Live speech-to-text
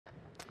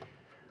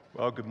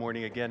Well, good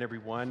morning again,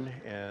 everyone,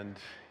 and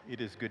it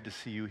is good to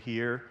see you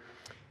here.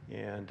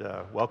 And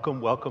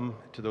welcome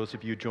to those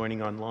of you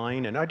joining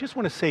online. And I just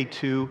want to say,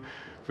 too,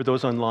 for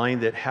those online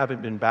that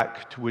haven't been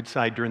back to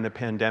Woodside during the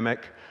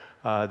pandemic,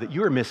 that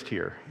you are missed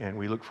here, and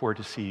we look forward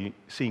to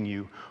seeing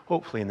you,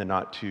 hopefully, in the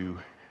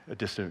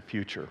not-too-distant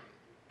future.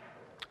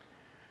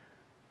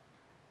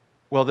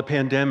 Well, the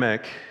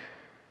pandemic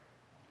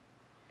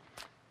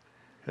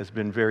has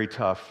been very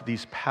tough.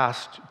 These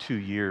past 2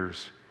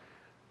 years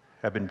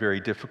have been very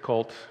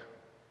difficult.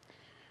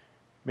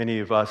 Many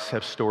of us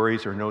have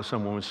stories or know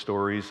someone with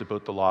stories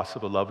about the loss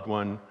of a loved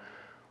one,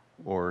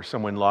 or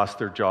someone lost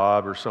their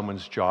job, or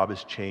someone's job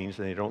has changed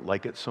and they don't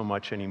like it so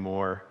much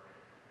anymore.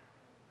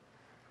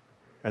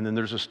 And then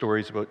there's the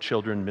stories about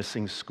children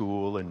missing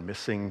school and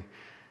missing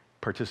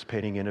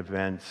participating in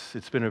events.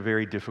 It's been a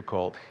very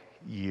difficult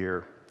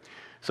year.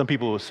 Some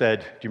people have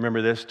said, do you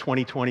remember this?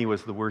 2020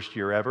 was the worst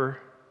year ever.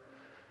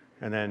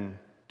 And then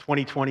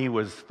 2020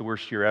 was the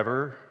worst year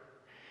ever.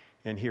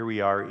 And here we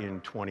are in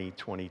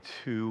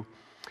 2022,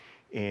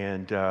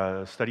 and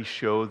studies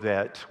show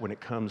that when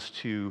it comes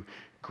to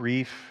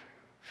grief,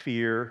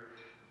 fear,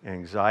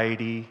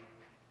 anxiety,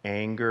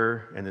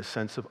 anger, and the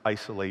sense of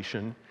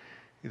isolation,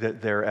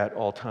 that they're at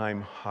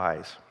all-time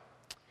highs.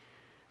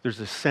 There's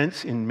a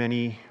sense in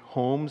many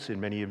homes, in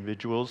many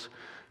individuals,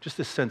 just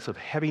a sense of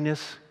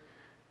heaviness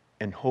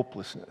and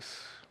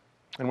hopelessness.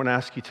 I want to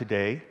ask you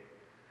today,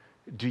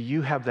 do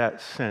you have that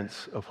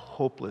sense of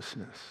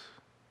hopelessness?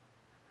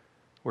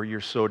 Where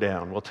you're so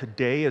down? Well,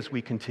 today, as we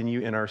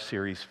continue in our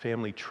series,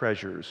 Family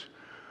Treasures,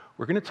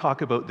 we're going to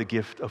talk about the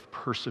gift of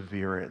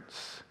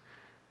perseverance,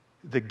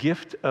 the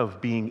gift of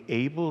being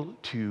able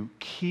to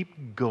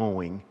keep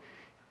going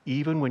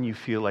even when you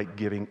feel like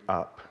giving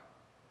up,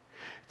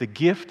 the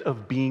gift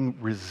of being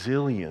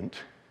resilient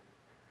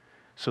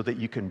so that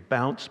you can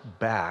bounce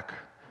back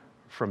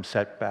from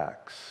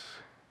setbacks,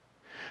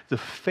 the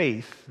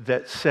faith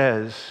that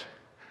says,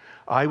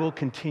 I will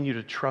continue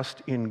to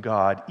trust in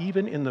God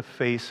even in the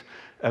face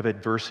of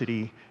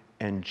adversity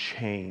and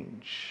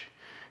change.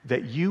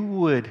 That you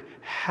would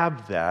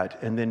have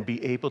that and then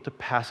be able to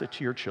pass it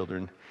to your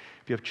children,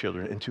 if you have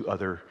children, and to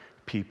other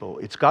people.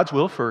 It's God's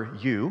will for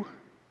you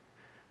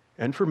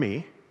and for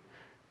me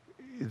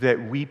that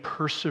we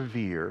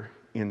persevere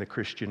in the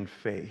Christian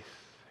faith,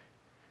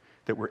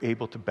 that we're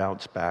able to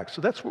bounce back.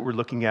 So that's what we're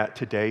looking at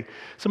today.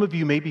 Some of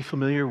you may be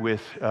familiar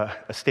with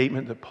a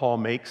statement that Paul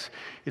makes.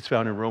 It's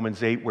found in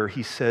Romans 8, where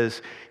he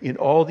says, in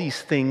all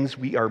these things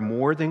we are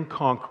more than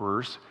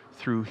conquerors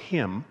through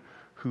him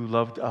who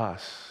loved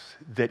us.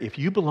 That if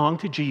you belong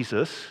to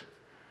Jesus,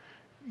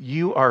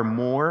 you are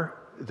more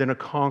than a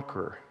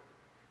conqueror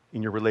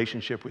in your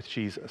relationship with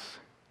Jesus.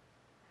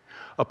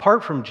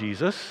 Apart from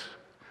Jesus,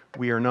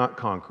 we are not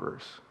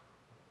conquerors.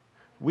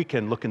 We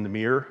can look in the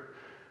mirror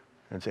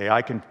and say,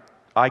 I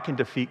can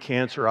defeat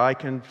cancer, I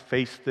can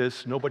face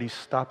this, nobody's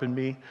stopping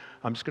me,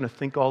 I'm just going to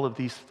think all of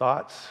these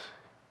thoughts.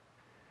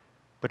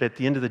 But at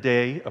the end of the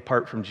day,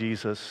 apart from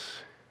Jesus,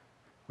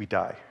 we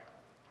die.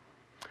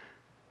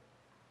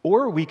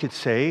 Or we could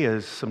say,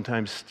 as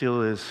sometimes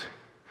still is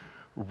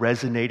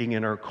resonating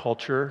in our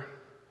culture,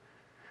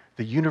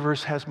 the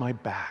universe has my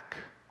back.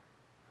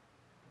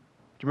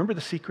 Do you remember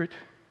The Secret?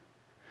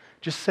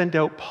 Just send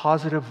out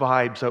positive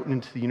vibes out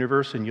into the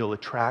universe and you'll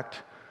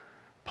attract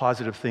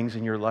positive things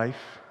in your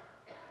life.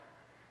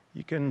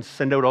 You can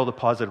send out all the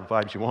positive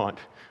vibes you want,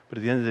 but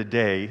at the end of the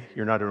day,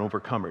 you're not an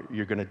overcomer.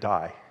 You're going to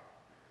die.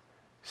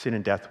 Sin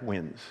and death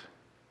wins.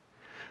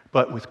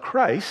 But with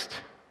Christ,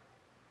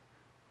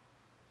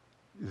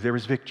 there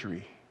is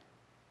victory.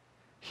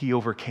 He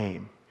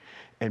overcame.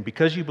 And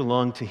because you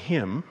belong to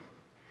him,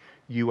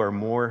 you are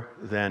more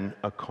than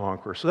a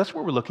conqueror. So that's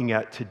what we're looking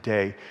at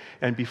today.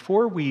 And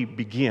before we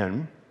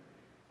begin,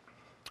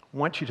 I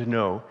want you to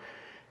know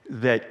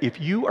that if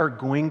you are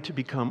going to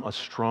become a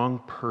strong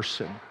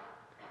person,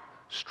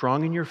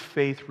 strong in your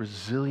faith,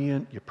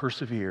 resilient, you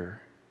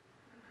persevere,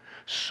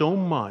 so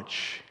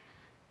much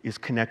is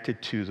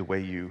connected to the way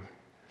you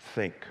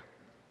think.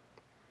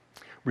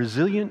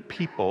 Resilient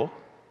people,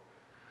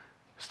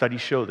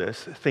 studies show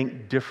this,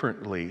 think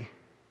differently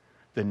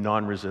than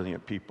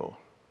non-resilient people.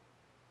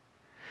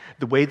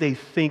 The way they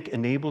think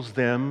enables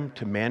them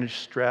to manage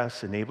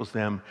stress, enables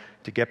them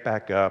to get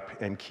back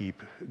up and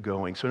keep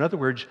going. So in other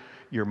words,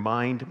 your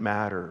mind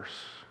matters,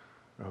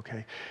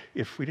 okay?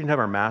 If we didn't have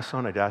our masks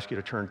on, I'd ask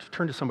you to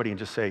turn to somebody and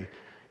just say,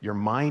 your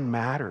mind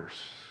matters.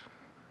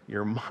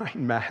 Your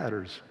mind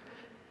matters.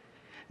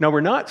 Now,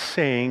 we're not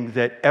saying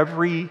that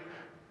every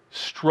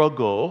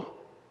struggle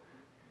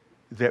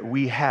that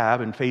we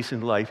have and face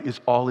in life is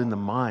all in the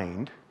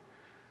mind.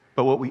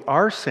 But what we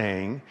are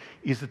saying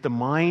is that the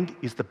mind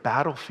is the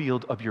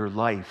battlefield of your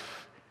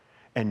life,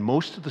 and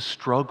most of the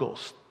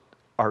struggles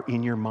are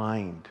in your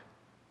mind.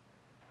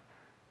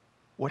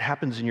 What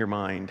happens in your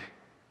mind,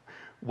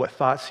 what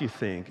thoughts you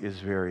think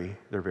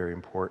they're very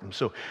important.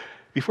 So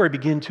before I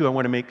begin I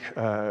want to make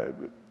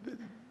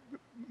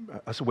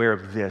us aware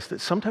of this, that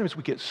sometimes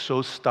we get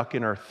so stuck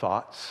in our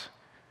thoughts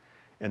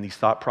and these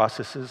thought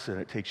processes, and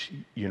it takes,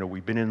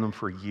 we've been in them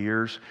for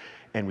years,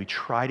 and we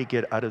try to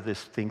get out of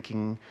this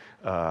thinking,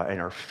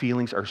 and our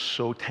feelings are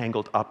so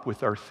tangled up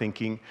with our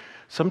thinking.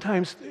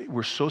 Sometimes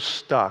we're so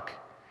stuck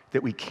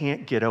that we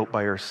can't get out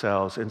by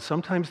ourselves, and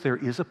sometimes there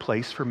is a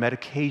place for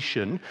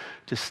medication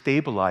to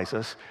stabilize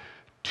us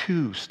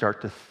to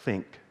start to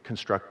think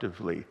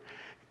constructively.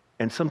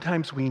 And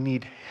sometimes we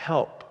need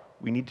help.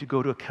 We need to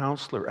go to a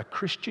counselor, a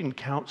Christian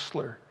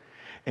counselor,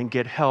 and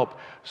get help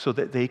so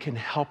that they can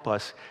help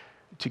us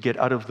to get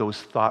out of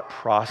those thought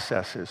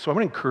processes. So I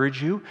want to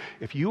encourage you,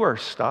 if you are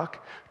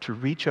stuck, to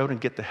reach out and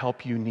get the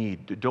help you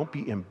need. Don't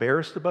be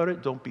embarrassed about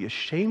it. Don't be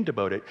ashamed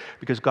about it,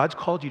 because God's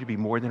called you to be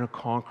more than a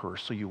conqueror,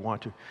 so you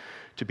want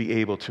to be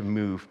able to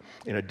move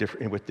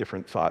with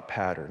different thought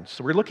patterns.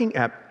 So we're looking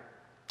at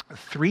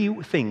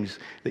 3 things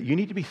that you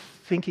need to be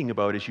thinking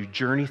about as you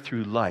journey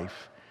through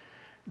life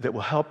that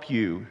will help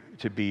you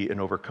to be an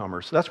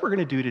overcomer. So that's what we're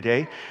going to do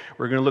today.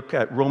 We're going to look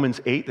at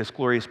Romans 8, this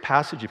glorious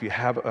passage. If you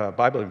have a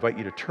Bible, I invite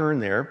you to turn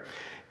there.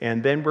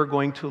 And then we're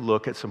going to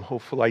look at some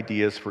hopeful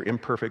ideas for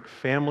imperfect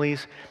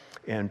families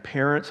and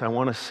parents. I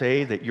want to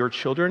say that your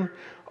children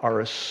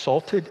are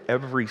assaulted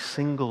every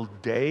single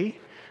day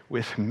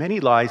with many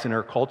lies in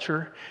our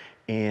culture.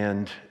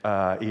 And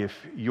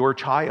if your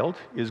child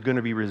is going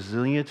to be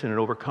resilient and an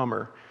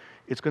overcomer,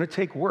 it's going to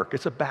take work.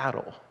 It's a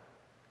battle.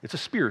 It's a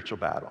spiritual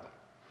battle.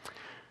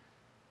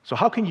 So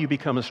how can you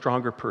become a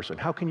stronger person?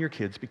 How can your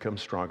kids become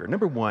stronger?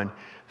 Number 1,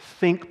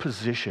 think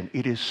position.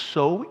 It is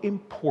so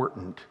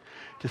important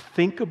to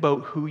think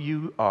about who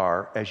you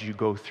are as you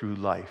go through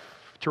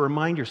life, to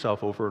remind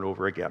yourself over and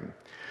over again.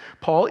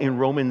 Paul in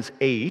Romans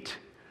 8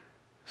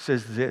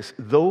 says this,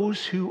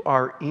 those who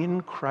are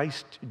in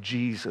Christ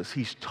Jesus.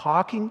 He's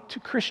talking to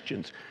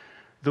Christians,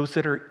 those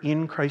that are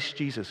in Christ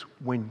Jesus.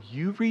 When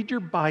you read your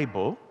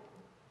Bible,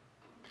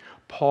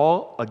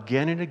 Paul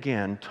again and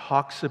again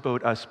talks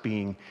about us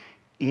being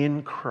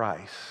in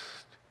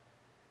Christ,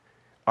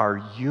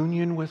 our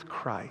union with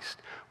Christ.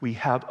 We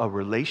have a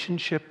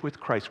relationship with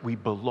Christ. We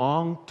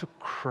belong to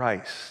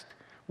Christ.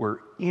 We're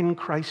in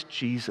Christ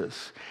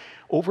Jesus.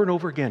 Over and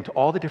over again to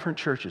all the different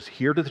churches,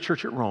 here to the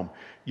church at Rome,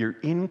 you're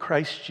in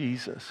Christ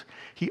Jesus.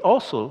 He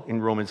also,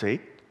 in Romans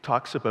 8,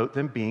 talks about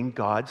them being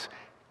God's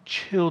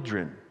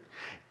children.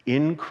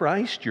 In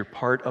Christ, you're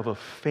part of a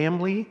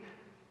family,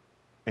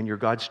 and you're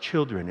God's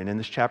children. And in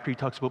this chapter, he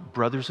talks about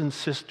brothers and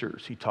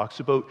sisters. He talks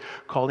about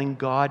calling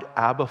God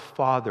Abba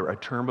Father, a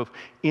term of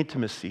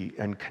intimacy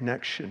and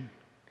connection.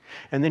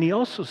 And then he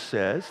also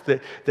says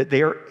that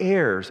they are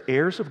heirs,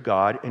 heirs of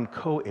God and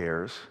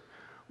co-heirs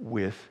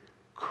with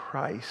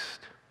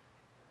Christ.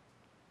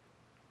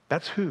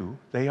 That's who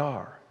they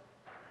are.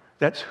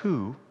 That's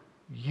who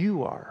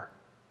you are.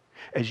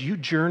 As you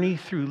journey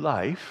through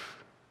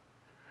life,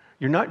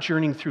 you're not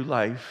journeying through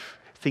life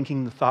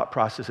thinking the thought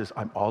process is,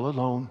 I'm all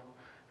alone,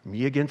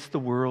 me against the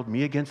world,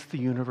 me against the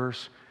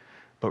universe,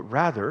 but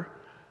rather,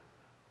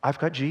 I've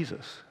got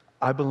Jesus.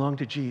 I belong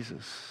to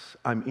Jesus.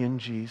 I'm in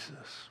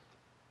Jesus.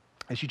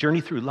 As you journey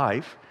through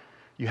life,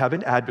 you have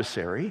an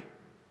adversary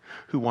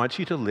who wants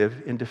you to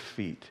live in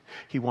defeat.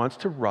 He wants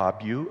to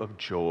rob you of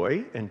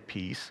joy and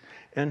peace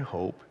and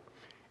hope.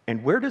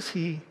 And where does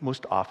he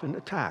most often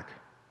attack?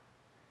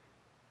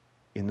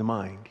 In the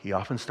mind. He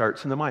often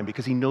starts in the mind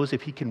because he knows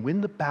if he can win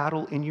the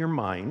battle in your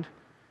mind,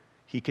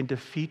 he can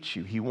defeat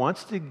you. He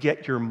wants to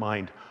get your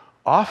mind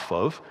off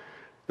of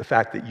the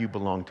fact that you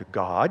belong to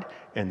God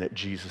and that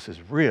Jesus is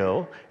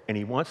real, and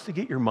he wants to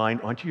get your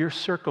mind onto your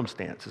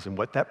circumstances and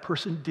what that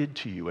person did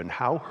to you and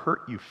how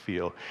hurt you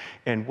feel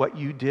and what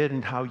you did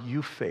and how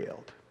you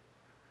failed.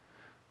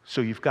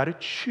 So you've got to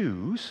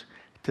choose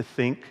to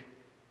think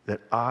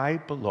that I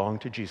belong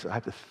to Jesus. I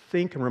have to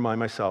think and remind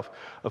myself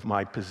of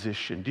my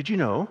position. Did you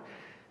know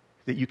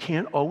that you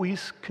can't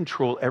always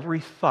control every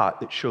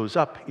thought that shows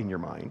up in your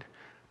mind,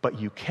 but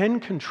you can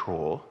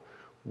control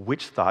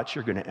which thoughts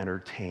you're going to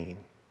entertain?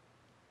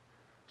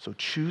 So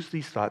choose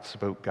these thoughts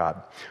about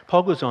God.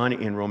 Paul goes on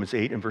in Romans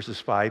 8 and verses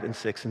 5 and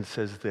 6 and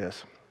says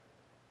this,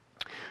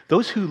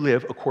 those who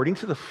live according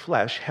to the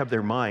flesh have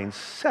their minds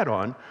set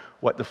on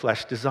what the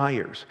flesh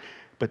desires,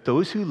 but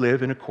those who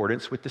live in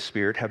accordance with the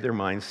Spirit have their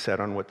minds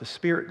set on what the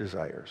Spirit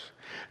desires.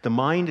 The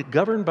mind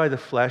governed by the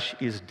flesh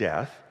is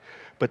death,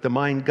 but the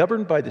mind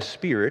governed by the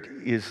Spirit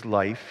is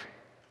life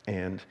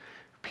and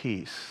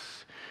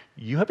peace.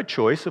 You have a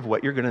choice of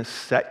what you're going to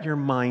set your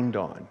mind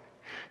on.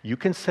 You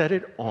can set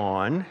it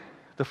on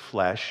the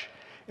flesh,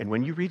 and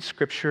when you read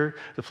Scripture,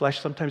 the flesh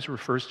sometimes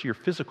refers to your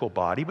physical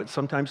body, but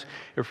sometimes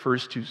it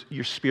refers to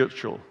your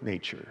spiritual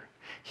nature.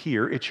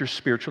 Here, it's your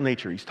spiritual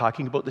nature. He's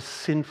talking about the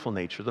sinful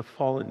nature, the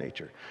fallen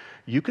nature.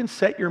 You can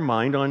set your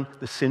mind on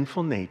the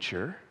sinful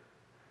nature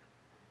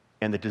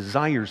and the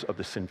desires of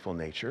the sinful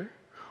nature,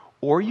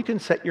 or you can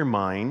set your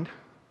mind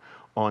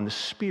on the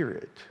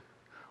Spirit,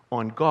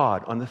 on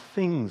God, on the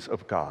things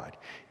of God.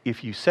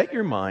 If you set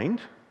your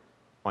mind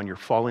on your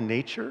fallen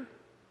nature,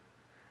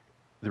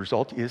 the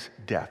result is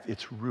death.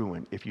 It's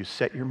ruin. If you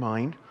set your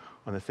mind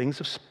on the things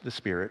of the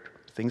Spirit,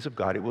 things of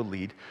God, it will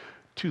lead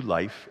to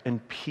life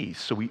and peace.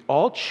 So we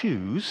all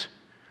choose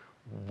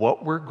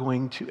what we're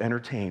going to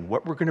entertain,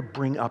 what we're going to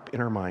bring up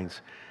in our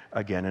minds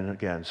again and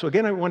again. So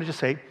again, I wanted to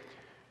say,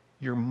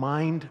 your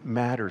mind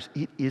matters.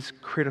 It is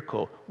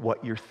critical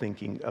what you're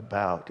thinking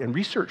about. And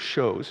research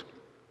shows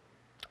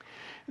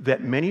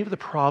that many of the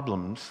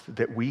problems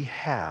that we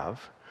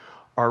have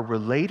are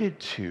related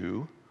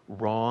to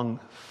wrong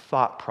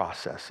thought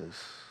processes.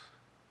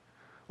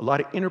 A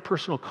lot of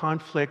interpersonal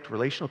conflict,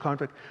 relational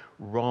conflict,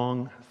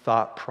 wrong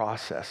thought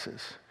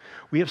processes.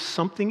 We have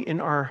something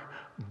in our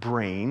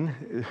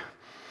brain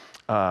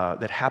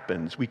that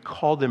happens. We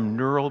call them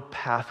neural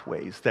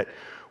pathways, that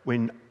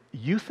when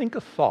you think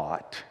a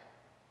thought,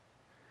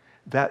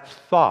 that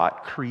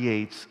thought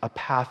creates a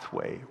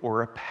pathway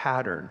or a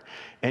pattern.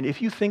 And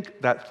if you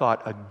think that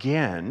thought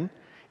again,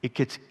 it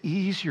gets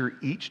easier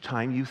each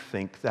time you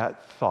think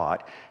that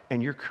thought,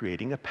 and you're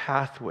creating a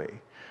pathway.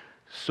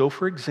 So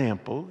for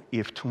example,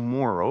 if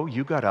tomorrow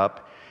you got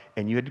up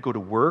and you had to go to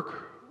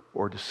work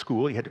or to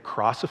school, you had to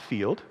cross a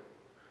field.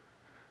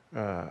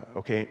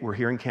 Okay, we're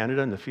here in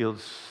Canada and the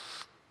field's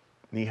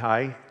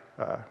knee-high,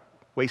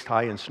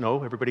 waist-high in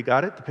snow. Everybody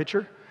got it, the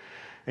picture?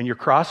 And you're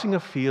crossing a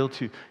field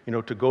to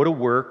go to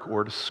work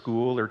or to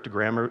school or to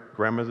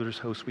grandmother's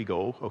house we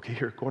go. Okay,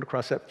 you're going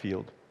across that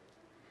field.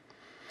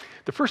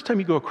 The first time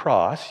you go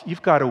across,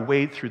 you've got to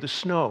wade through the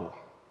snow.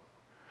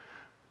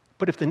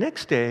 But if the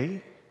next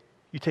day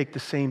you take the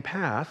same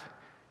path,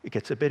 it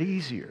gets a bit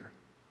easier.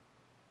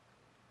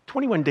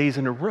 21 days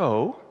in a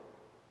row,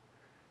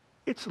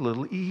 it's a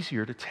little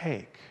easier to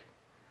take.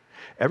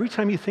 Every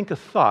time you think a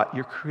thought,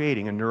 you're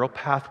creating a neural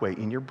pathway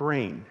in your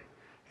brain,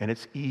 and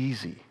it's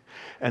easy.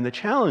 And the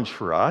challenge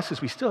for us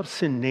is we still have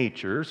sin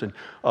natures, and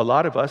a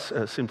lot of us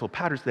sinful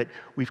patterns, that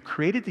we've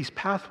created these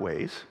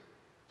pathways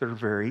that are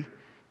very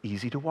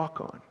easy to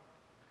walk on.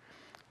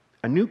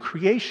 A new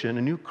creation,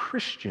 a new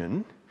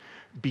Christian,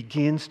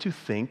 begins to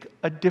think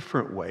a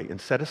different way.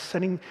 Instead of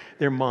setting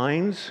their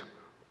minds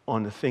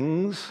on the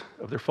things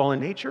of their fallen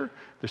nature,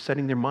 they're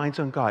setting their minds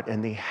on God,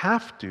 and they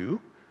have to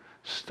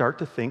start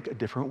to think a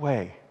different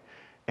way.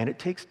 And it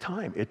takes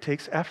time, it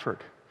takes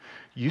effort.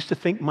 Used to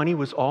think money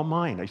was all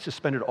mine. I used to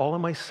spend it all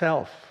on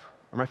myself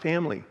or my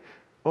family.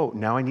 Oh,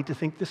 now I need to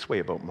think this way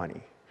about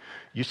money.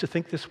 Used to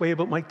think this way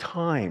about my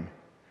time.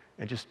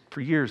 And just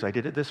for years, I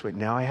did it this way.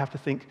 Now I have to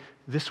think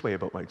this way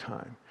about my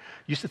time.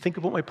 Used to think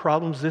about my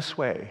problems this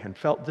way and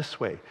felt this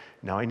way.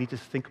 Now I need to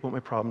think about my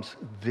problems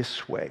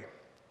this way.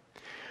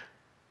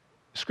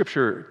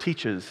 Scripture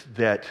teaches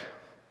that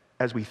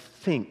as we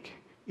think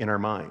in our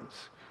minds,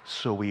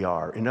 so we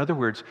are. In other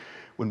words,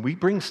 when we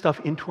bring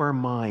stuff into our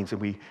minds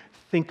and we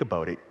think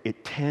about it,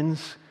 it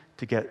tends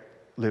to get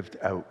lived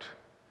out.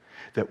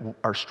 That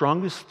our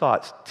strongest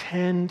thoughts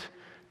tend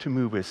to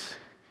move us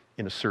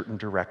in a certain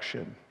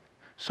direction.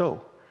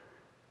 So,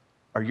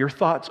 are your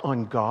thoughts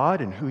on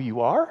God and who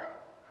you are?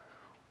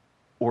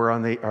 Or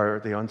are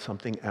they on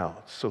something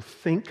else? So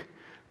think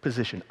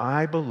position.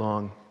 I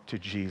belong to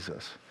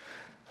Jesus.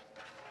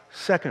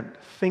 Second,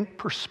 think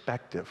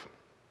perspective.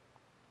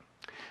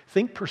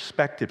 Think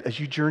perspective. As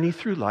you journey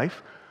through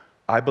life,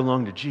 I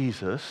belong to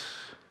Jesus,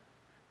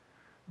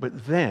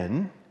 but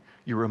then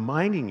you're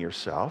reminding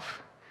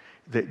yourself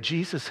that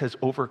Jesus has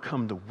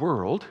overcome the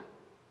world,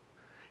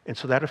 and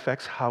so that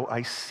affects how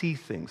I see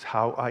things,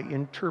 how I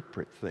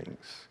interpret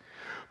things.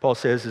 Paul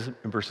says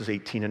in verses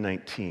 18 and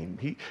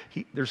 19,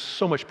 there's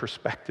so much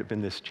perspective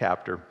in this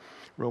chapter,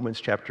 Romans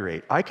chapter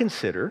 8. I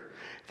consider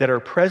that our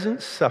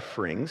present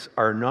sufferings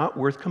are not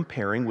worth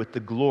comparing with the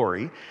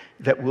glory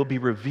that will be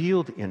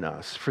revealed in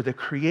us. For the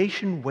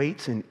creation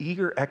waits in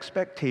eager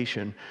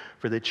expectation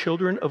for the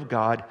children of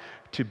God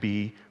to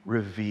be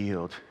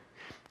revealed.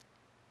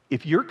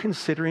 If you're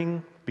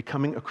considering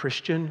becoming a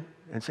Christian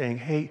and saying,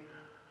 hey,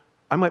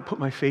 I might put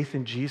my faith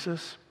in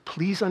Jesus,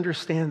 please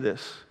understand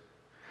this,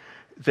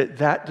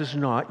 that does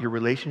not, your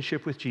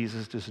relationship with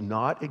Jesus does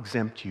not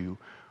exempt you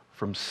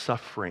from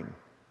suffering.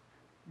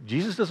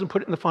 Jesus doesn't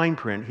put it in the fine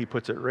print, he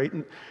puts it right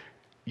in.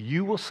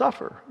 You will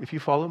suffer if you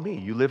follow me.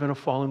 You live in a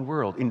fallen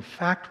world. In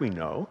fact, we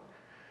know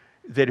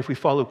that if we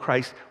follow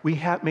Christ, we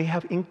may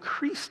have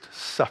increased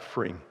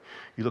suffering.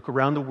 You look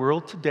around the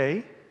world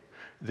today,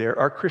 there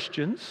are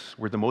Christians.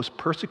 We're the most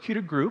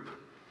persecuted group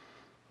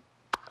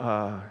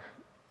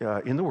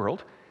in the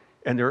world,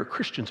 and there are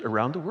Christians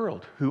around the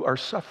world who are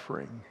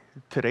suffering.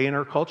 Today in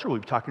our culture,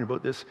 we'll be talking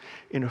about this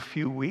in a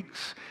few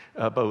weeks,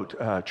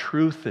 about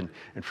truth and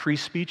free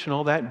speech and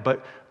all that,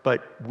 but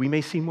we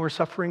may see more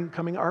suffering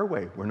coming our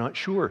way. We're not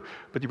sure.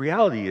 But the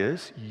reality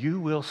is, you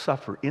will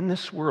suffer. In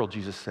this world,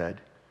 Jesus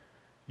said,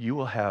 you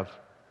will have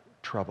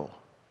trouble.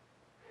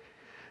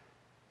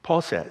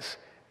 Paul says,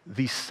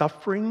 these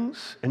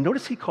sufferings, and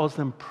notice he calls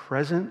them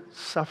present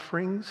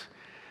sufferings.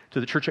 To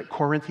the church at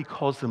Corinth, he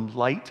calls them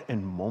light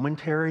and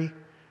momentary.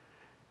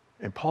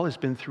 And Paul has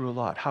been through a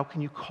lot. How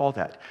can you call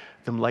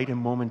them light and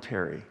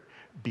momentary?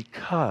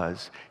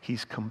 Because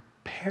he's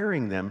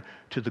comparing them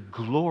to the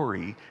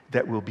glory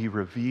that will be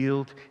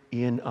revealed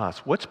in us.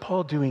 What's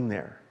Paul doing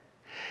there?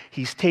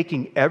 He's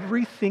taking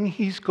everything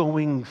he's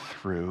going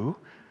through,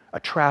 a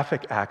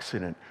traffic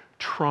accident,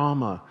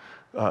 trauma,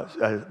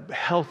 a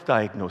health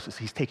diagnosis.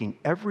 He's taking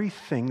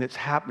everything that's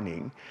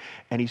happening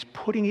and he's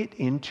putting it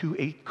into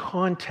a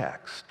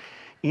context,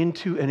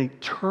 into an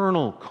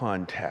eternal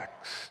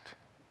context.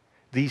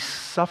 These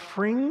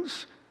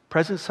sufferings,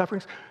 present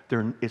sufferings,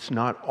 it's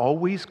not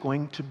always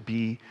going to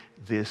be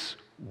this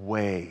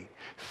way.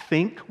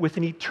 Think with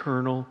an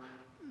eternal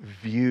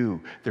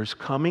view. There's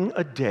coming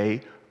a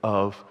day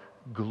of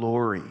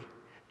glory.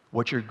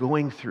 What you're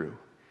going through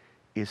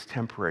is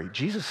temporary.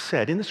 Jesus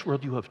said, in this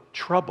world you have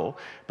trouble,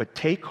 but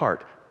take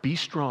heart, be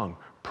strong,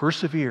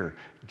 persevere,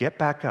 get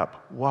back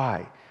up.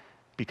 Why?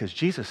 Because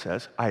Jesus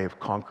says, I have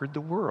conquered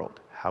the world.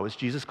 How has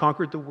Jesus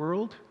conquered the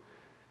world?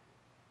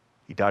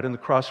 He died on the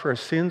cross for our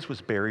sins,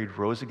 was buried,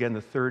 rose again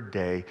the third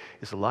day,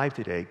 is alive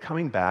today,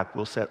 coming back,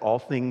 will set all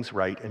things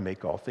right and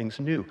make all things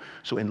new.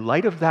 So in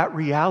light of that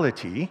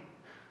reality,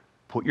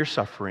 put your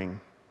suffering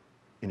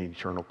in an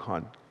eternal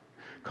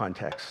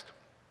context.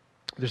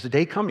 There's a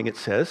day coming, it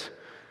says,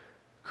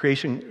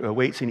 creation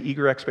waits in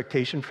eager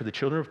expectation for the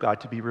children of God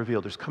to be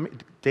revealed. There's a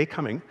day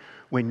coming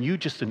when you,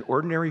 just an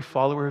ordinary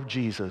follower of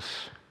Jesus,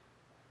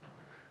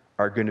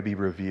 are going to be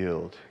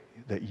revealed,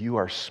 that you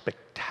are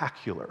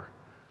spectacular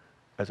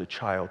as a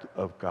child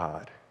of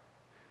God. Do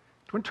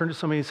you want to turn to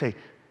somebody and say,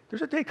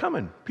 there's a day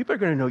coming. People are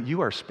going to know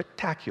you are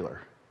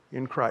spectacular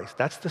in Christ.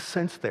 That's the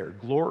sense there,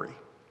 glory.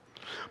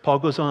 Paul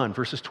goes on,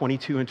 verses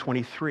 22 and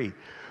 23.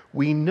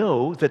 We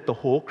know that the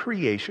whole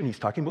creation, he's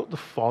talking about the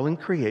fallen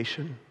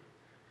creation,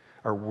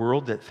 our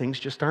world, that things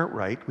just aren't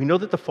right. We know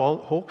that the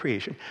whole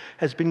creation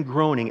has been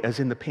groaning as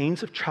in the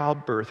pains of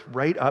childbirth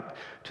right up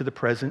to the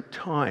present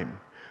time.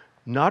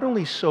 Not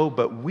only so,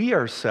 but we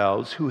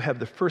ourselves, who have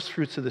the first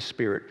fruits of the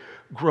Spirit,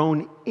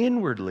 groan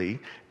inwardly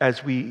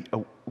as we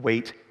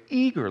wait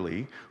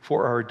eagerly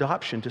for our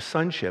adoption to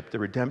sonship, the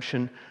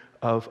redemption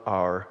of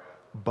our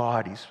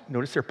bodies.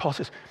 Notice there, Paul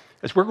says,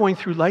 as we're going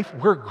through life,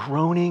 we're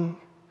groaning.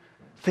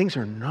 Things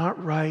are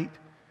not right.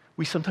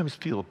 We sometimes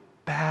feel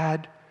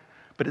bad.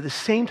 But at the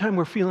same time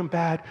we're feeling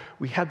bad,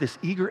 we have this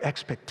eager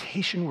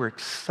expectation. We're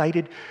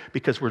excited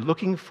because we're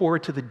looking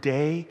forward to the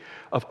day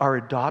of our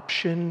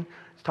adoption.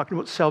 It's talking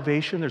about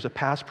salvation. There's a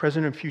past,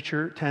 present, and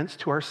future tense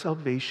to our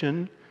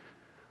salvation.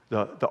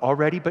 The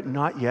already but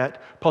not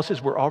yet. Paul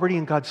says we're already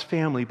in God's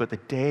family, but the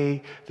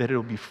day that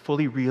it'll be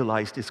fully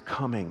realized is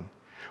coming.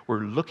 We're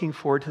looking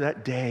forward to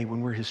that day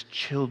when we're his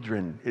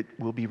children. It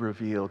will be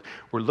revealed.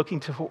 We're looking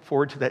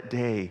forward to that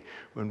day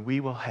when we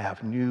will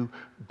have new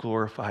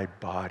glorified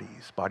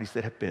bodies, bodies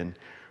that have been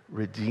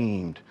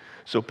redeemed.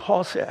 So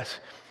Paul says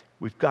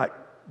we've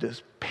got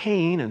this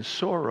pain and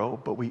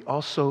sorrow, but we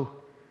also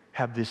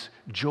have this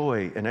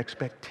joy and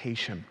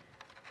expectation.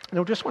 And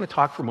I just want to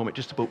talk for a moment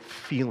just about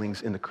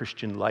feelings in the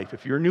Christian life.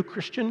 If you're a new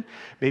Christian,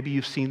 maybe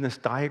you've seen this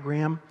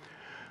diagram.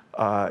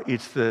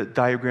 It's the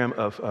diagram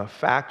of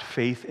fact,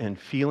 faith, and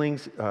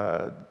feelings,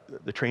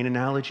 the train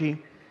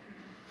analogy.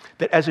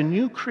 That as a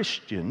new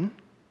Christian,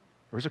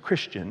 or as a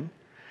Christian,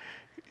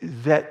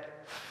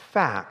 that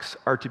facts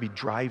are to be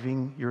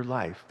driving your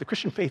life. The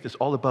Christian faith is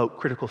all about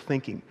critical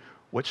thinking.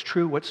 What's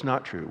true, what's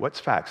not true, what's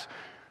facts?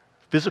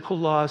 Physical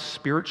laws,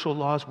 spiritual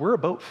laws, we're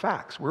about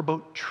facts. We're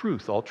about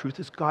truth. All truth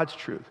is God's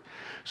truth.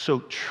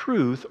 So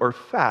truth or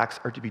facts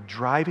are to be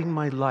driving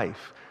my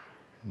life,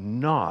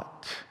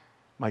 not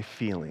my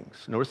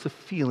feelings. Notice the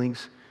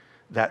feelings,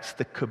 that's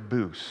the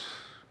caboose.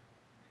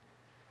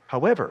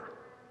 However,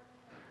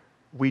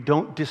 we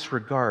don't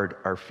disregard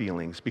our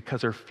feelings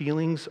because our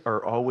feelings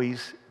are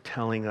always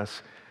telling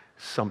us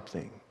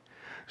something.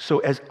 So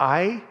as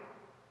I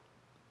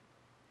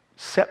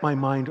set my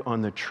mind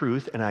on the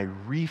truth and I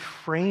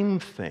reframe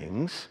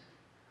things,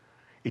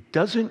 it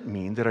doesn't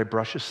mean that I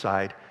brush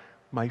aside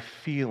my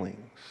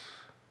feelings.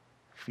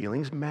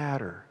 Feelings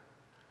matter.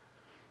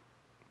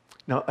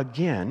 Now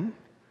again,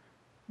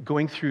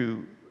 going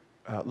through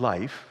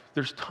life,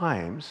 there's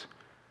times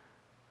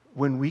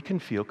when we can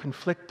feel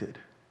conflicted.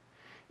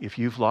 If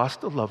you've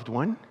lost a loved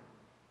one,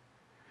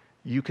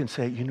 you can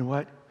say, you know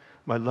what,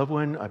 my loved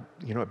one,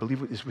 I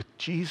believe is with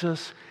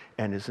Jesus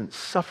and isn't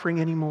suffering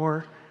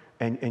anymore,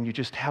 and you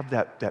just have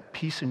that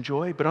peace and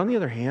joy. But on the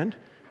other hand,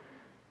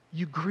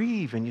 you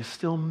grieve and you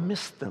still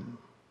miss them.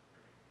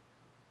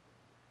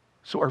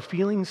 So our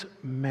feelings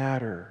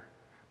matter,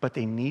 but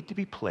they need to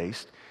be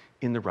placed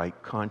in the right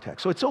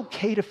context. So it's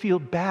okay to feel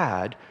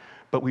bad,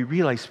 but we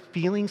realize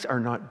feelings are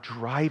not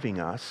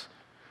driving us,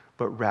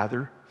 but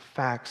rather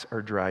facts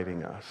are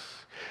driving us.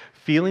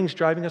 Feelings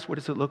driving us, what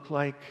does it look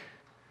like?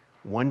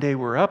 One day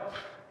we're up,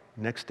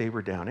 next day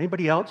we're down.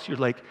 Anybody else? You're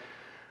like,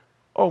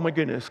 oh my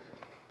goodness,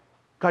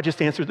 God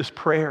just answered this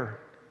prayer.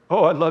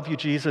 Oh, I love you,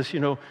 Jesus.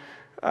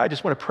 I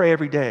just want to pray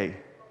every day.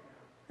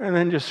 And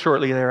then just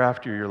shortly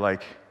thereafter, you're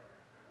like,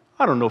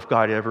 I don't know if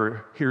God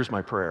ever hears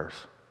my prayers.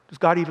 Does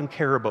God even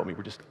care about me?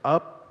 We're just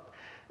up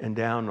and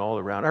down and all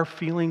around. Our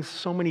feelings,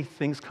 so many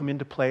things come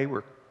into play.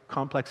 We're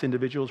complex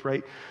individuals,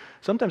 right?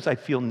 Sometimes I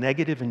feel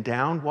negative and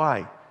down.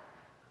 Why?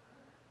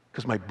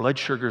 Because my blood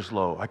sugar's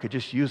low. I could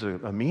just use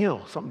a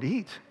meal, something to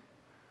eat.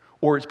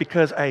 Or it's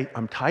because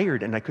I'm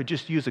tired and I could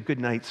just use a good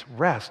night's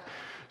rest.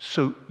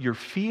 So your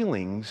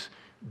feelings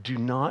do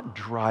not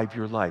drive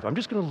your life. I'm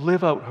just going to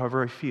live out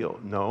however I feel.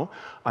 No,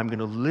 I'm going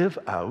to live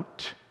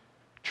out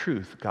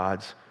truth,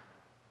 God's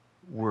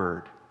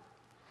word.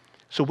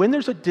 So when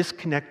there's a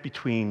disconnect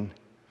between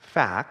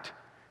fact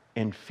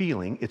and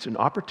feeling, it's an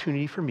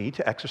opportunity for me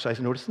to exercise,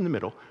 notice in the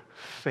middle,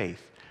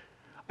 faith.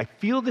 I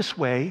feel this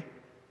way,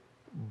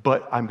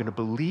 but I'm going to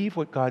believe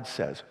what God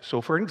says.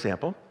 So for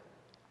example,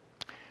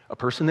 a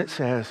person that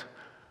says,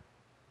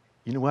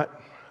 you know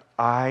what,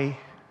 I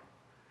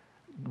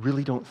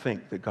really don't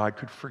think that God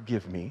could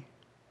forgive me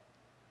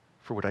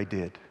for what I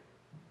did.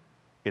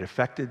 It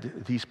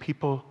affected these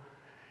people,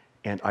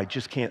 and I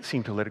just can't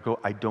seem to let it go.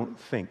 I don't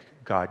think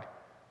God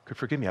could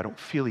forgive me. I don't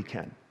feel he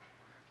can.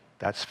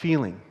 That's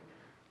feeling.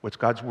 What's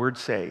God's word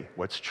say?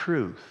 What's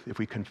truth? If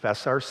we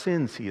confess our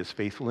sins, he is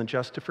faithful and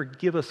just to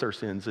forgive us our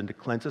sins and to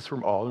cleanse us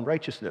from all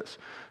unrighteousness.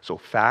 So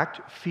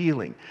fact,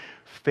 feeling.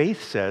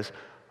 Faith says,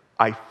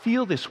 I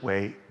feel this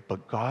way,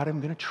 but God,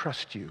 I'm going to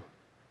trust you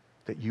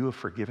that you have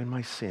forgiven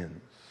my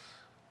sins.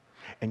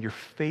 And your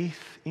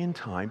faith in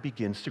time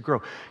begins to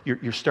grow.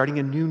 You're starting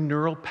a new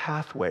neural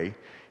pathway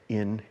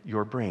in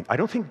your brain. I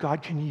don't think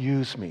God can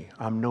use me.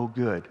 I'm no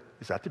good.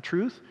 Is that the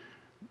truth?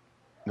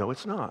 No,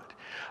 it's not.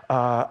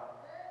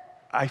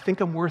 I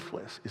think I'm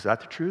worthless. Is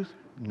that the truth?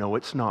 No,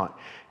 it's not.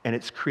 And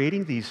it's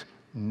creating these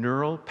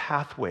neural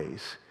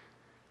pathways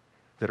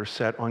that are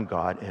set on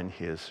God and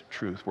his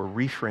truth. We're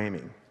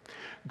reframing.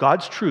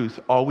 God's truth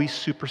always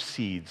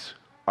supersedes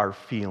our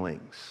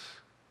feelings.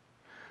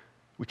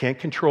 We can't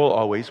control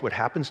always what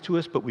happens to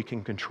us, but we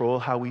can control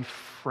how we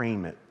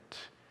frame it,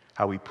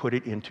 how we put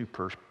it into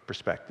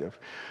perspective.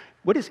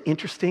 What is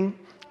interesting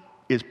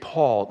is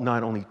Paul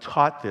not only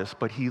taught this,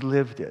 but he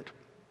lived it.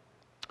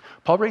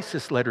 Paul writes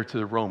this letter to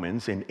the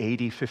Romans in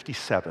AD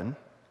 57,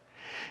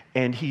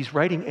 and he's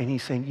writing and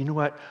he's saying, you know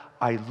what,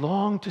 I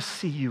long to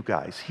see you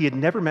guys. He had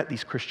never met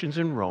these Christians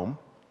in Rome,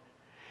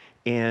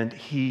 and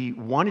he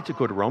wanted to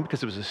go to Rome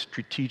because it was a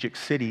strategic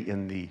city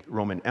in the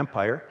Roman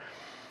Empire,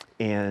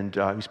 and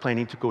he was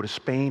planning to go to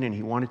Spain, and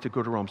he wanted to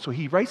go to Rome. So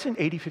he writes in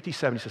AD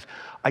 57, he says,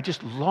 I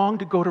just long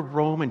to go to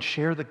Rome and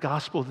share the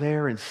gospel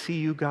there and see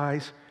you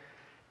guys.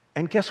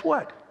 And guess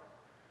what?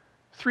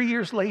 3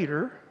 years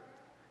later,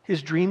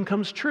 his dream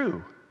comes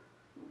true.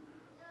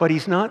 But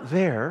he's not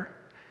there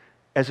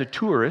as a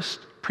tourist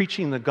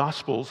preaching the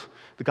gospel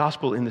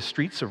in the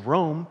streets of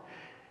Rome.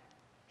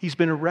 He's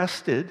been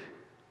arrested,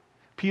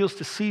 appeals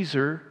to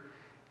Caesar.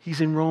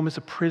 He's in Rome as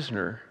a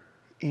prisoner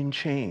in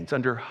chains,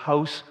 under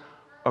house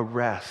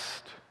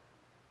arrest,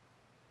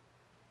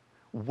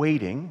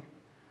 waiting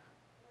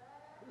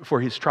for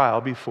his trial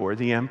before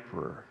the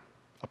emperor,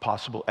 a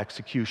possible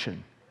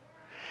execution.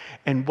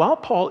 And while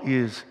Paul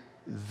is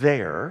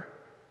there,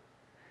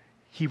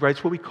 he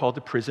writes what we call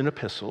the prison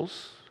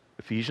epistles,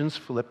 Ephesians,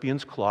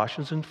 Philippians,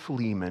 Colossians, and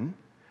Philemon.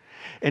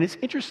 And it's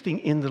interesting,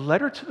 in the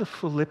letter to the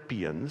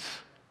Philippians,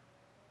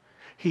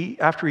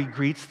 after he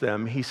greets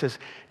them, he says,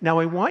 now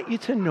I want you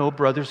to know,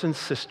 brothers and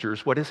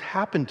sisters, what has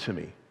happened to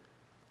me.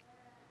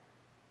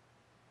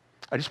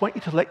 I just want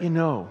you to let you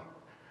know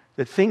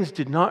that things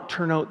did not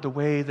turn out the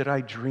way that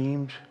I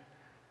dreamed.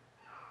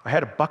 I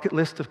had a bucket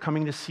list of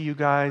coming to see you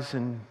guys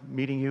and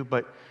meeting you,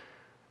 but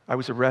I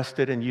was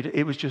arrested, and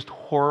it was just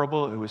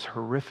horrible. It was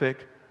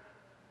horrific.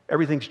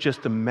 Everything's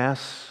just a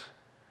mess.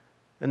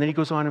 And then he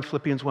goes on in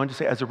Philippians 1 to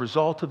say, as a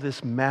result of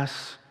this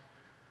mess,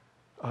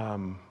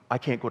 I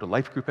can't go to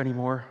life group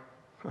anymore.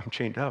 I'm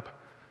chained up.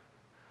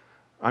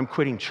 I'm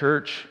quitting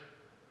church.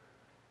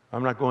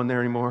 I'm not going there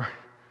anymore.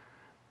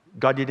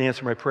 God didn't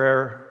answer my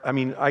prayer. I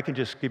mean, I can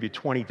just give you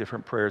 20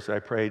 different prayers that I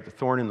prayed. The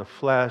thorn in the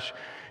flesh,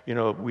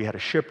 we had a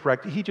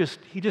shipwreck. He just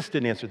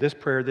didn't answer this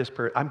prayer, this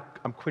prayer.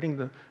 I'm quitting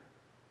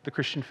the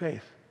Christian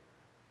faith.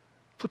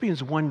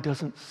 Philippians 1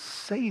 doesn't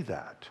say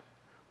that.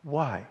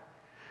 Why?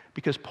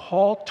 Because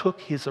Paul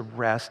took his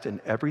arrest and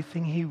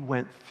everything he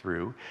went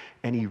through,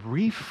 and he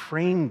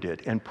reframed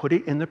it and put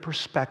it in the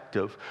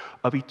perspective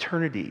of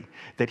eternity,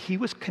 that he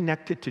was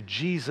connected to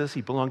Jesus,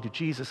 he belonged to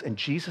Jesus, and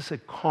Jesus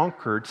had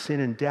conquered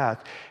sin and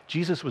death.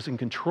 Jesus was in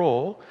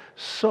control,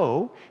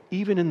 so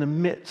even in the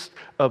midst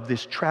of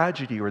this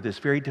tragedy or this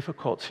very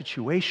difficult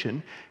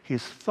situation,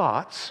 his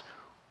thoughts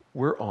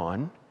were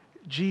on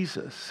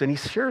Jesus. And he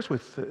shares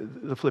with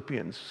the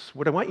Philippians,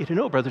 what I want you to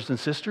know, brothers and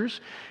sisters,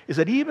 is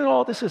that even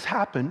all this has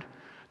happened,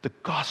 the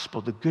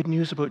gospel, the good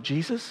news about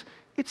Jesus,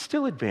 it's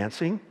still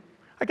advancing.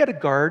 I got a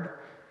guard.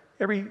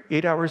 Every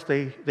 8 hours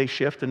they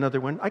shift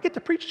another one. I get to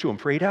preach to him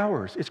for 8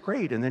 hours. It's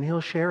great. And then he'll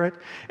share it.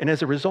 And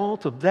as a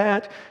result of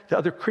that, the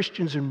other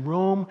Christians in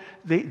Rome,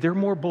 they're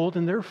more bold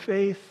in their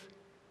faith.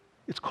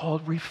 It's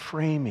called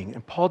reframing.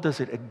 And Paul does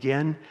it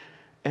again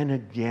and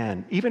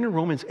again. Even in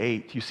Romans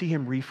 8, you see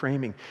him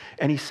reframing.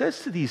 And he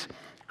says to these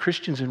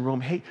Christians in Rome,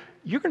 hey,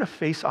 you're going to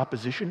face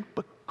opposition,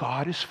 but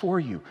God is for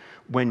you.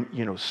 When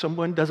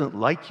someone doesn't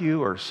like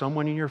you, or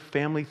someone in your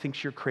family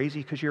thinks you're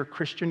crazy because you're a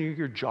Christian, or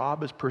your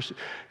job is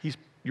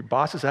your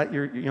boss is at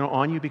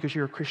on you because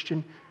you're a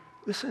Christian,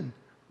 listen,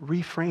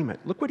 reframe it.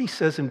 Look what he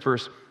says in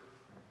verse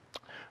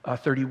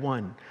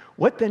 31.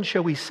 What then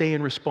shall we say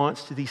in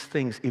response to these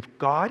things? If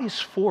God is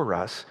for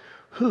us,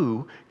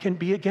 Who can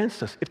be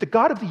against us? If the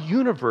God of the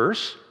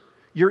universe,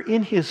 you're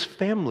in his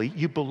family,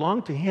 you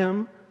belong to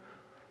him,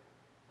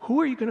 who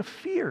are you going to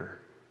fear?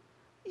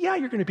 Yeah,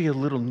 you're going to be a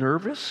little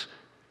nervous,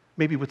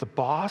 maybe with a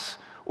boss,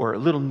 or a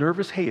little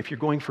nervous, hey, if you're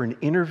going for an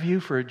interview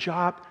for a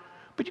job,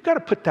 but you got to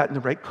put that in the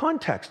right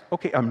context.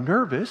 Okay, I'm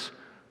nervous,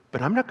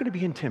 but I'm not going to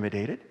be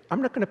intimidated.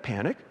 I'm not going to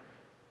panic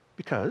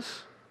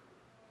because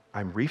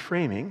I'm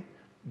reframing,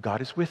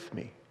 God is with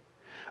me.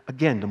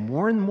 Again, the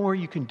more and more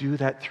you can do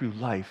that through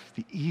life,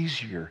 the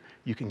easier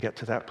you can get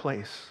to that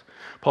place.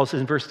 Paul says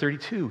in verse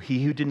 32,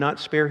 he who did not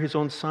spare his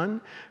own son,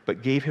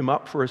 but gave him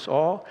up for us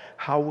all,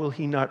 how will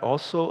he not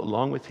also,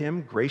 along with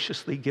him,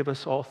 graciously give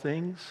us all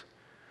things?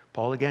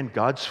 Paul, again,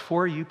 God's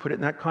for you. Put it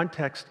in that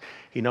context.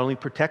 He not only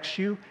protects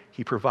you,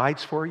 he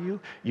provides for you.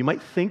 You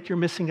might think you're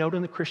missing out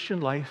on the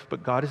Christian life,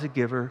 but God is a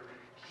giver.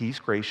 He's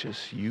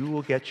gracious. You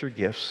will get your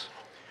gifts.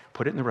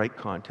 Put it in the right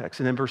context.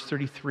 And then verse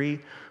 33,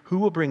 who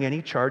will bring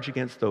any charge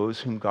against those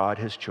whom God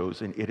has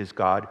chosen? It is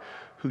God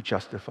who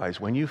justifies.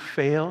 When you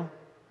fail,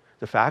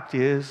 the fact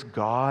is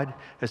God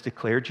has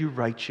declared you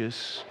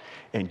righteous,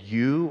 and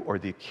you or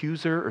the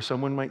accuser or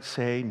someone might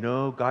say,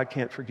 no, God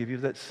can't forgive you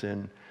that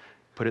sin.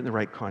 Put it in the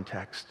right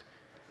context.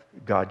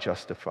 God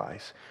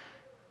justifies.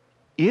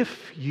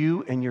 If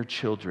you and your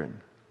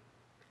children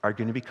are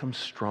going to become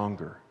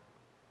stronger,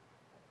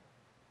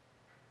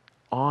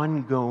 your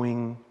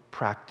ongoing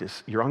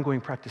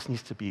practice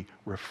needs to be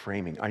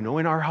reframing. I know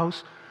in our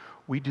house,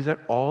 we do that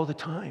all the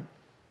time.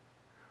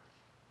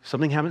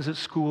 Something happens at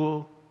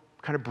school,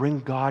 kind of bring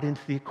God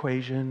into the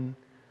equation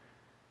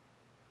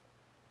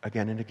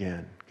again and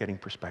again, getting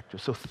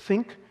perspective. So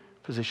think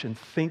position,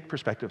 think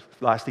perspective.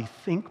 Lastly,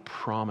 think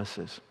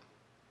promises.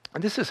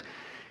 And this is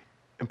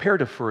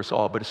imperative for us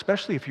all, but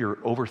especially if you're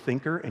an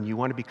overthinker and you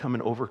want to become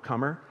an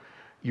overcomer,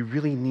 you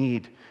really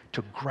need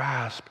to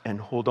grasp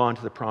and hold on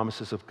to the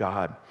promises of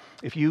God.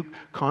 If you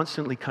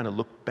constantly kind of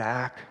look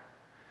back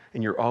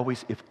and you're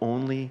always if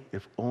only,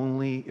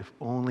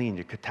 and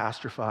you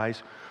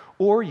catastrophize,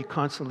 or you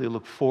constantly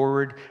look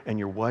forward and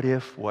you're what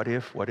if,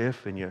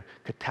 and you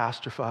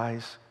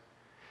catastrophize,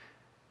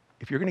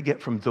 if you're going to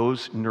get from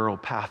those neural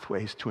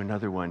pathways to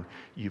another one,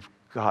 you've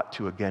got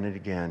to again and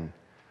again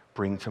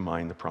bring to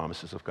mind the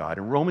promises of God.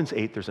 In Romans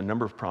 8, there's a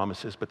number of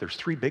promises, but there's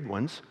 3 big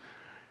ones.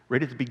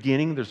 Right at the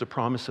beginning, there's a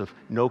promise of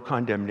no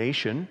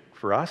condemnation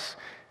for us.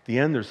 At the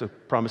end, there's a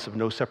promise of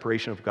no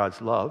separation of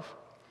God's love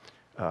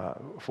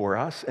for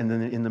us. And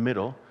then in the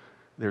middle,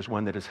 there's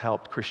one that has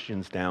helped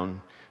Christians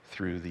down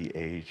through the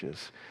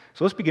ages.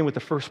 So let's begin with the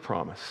first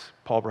promise.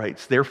 Paul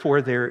writes,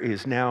 therefore there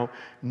is now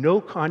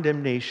no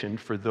condemnation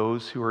for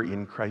those who are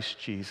in Christ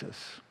Jesus.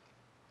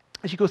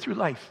 As you go through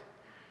life,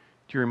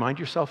 do you remind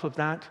yourself of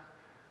that?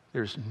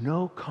 There's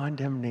no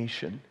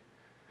condemnation.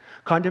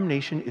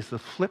 Condemnation is the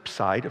flip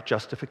side of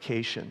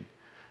justification.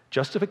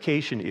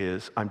 Justification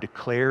is, I'm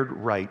declared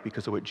right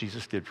because of what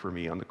Jesus did for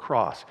me on the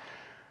cross.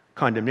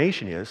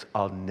 Condemnation is,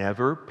 I'll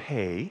never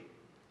pay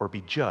or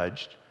be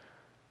judged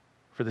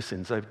for the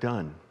sins I've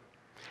done.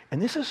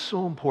 And this is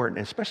so important,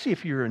 especially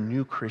if you're a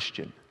new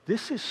Christian.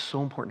 This is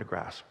so important to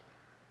grasp.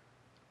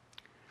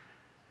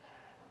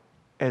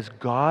 As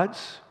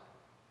God's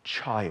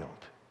child,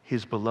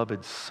 his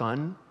beloved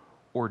son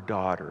or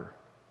daughter,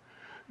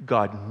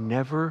 God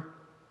never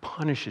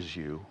punishes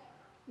you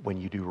when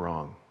you do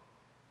wrong.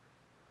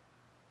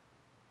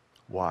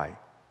 Why?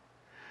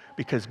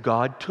 Because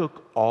God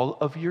took all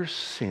of your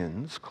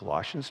sins,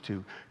 Colossians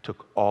 2,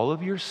 took all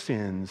of your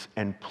sins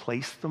and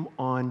placed them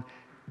on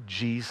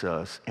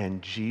Jesus,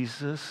 and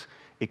Jesus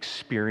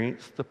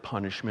experienced the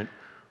punishment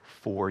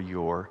for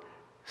your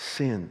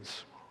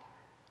sins.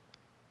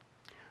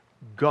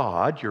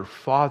 God, your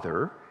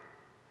Father,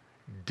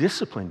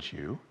 disciplines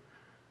you,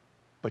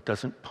 but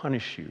doesn't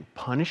punish you.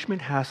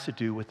 Punishment has to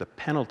do with a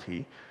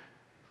penalty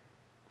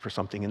for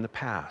something in the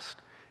past.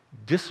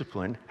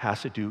 Discipline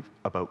has to do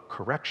about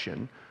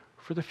correction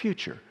for the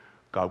future.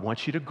 God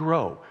wants you to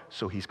grow,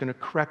 so he's going to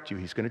correct you,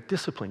 he's going to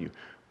discipline you,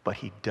 but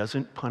he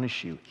doesn't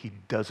punish you. He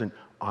doesn't,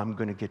 I'm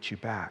going to get you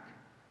back.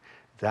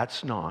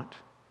 That's not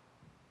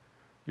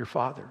your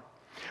Father.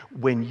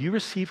 When you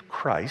receive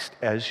Christ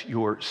as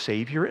your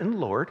Savior and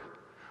Lord,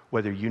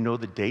 whether you know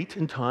the date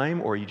and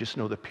time or you just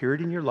know the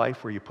period in your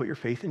life where you put your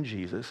faith in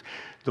Jesus,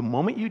 the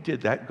moment you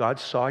did that, God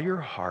saw your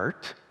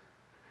heart,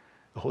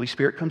 the Holy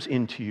Spirit comes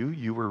into you,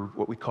 you were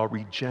what we call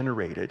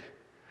regenerated.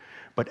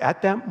 But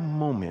at that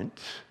moment,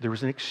 there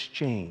was an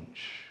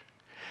exchange.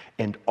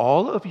 And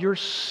all of your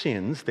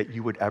sins that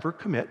you would ever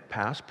commit,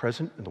 past,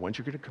 present, and the ones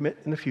you're going to commit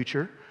in the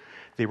future,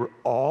 they were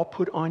all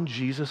put on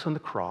Jesus on the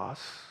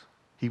cross.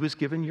 He was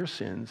given your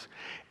sins,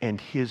 and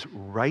his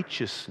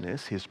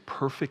righteousness, his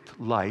perfect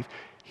life,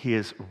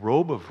 his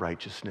robe of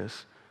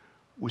righteousness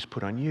was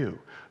put on you.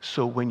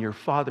 So when your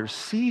Father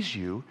sees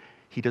you,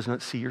 he does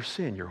not see your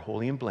sin. You're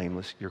holy and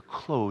blameless. You're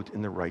clothed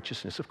in the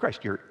righteousness of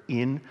Christ. You're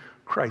in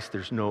Christ.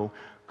 There's no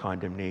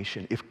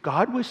condemnation. If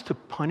God was to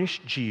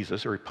punish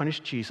Jesus, or he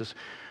punished Jesus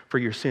for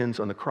your sins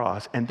on the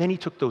cross, and then he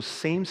took those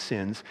same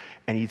sins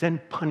and he then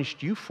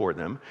punished you for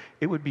them,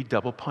 it would be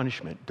double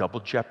punishment,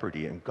 double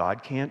jeopardy, and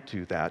God can't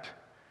do that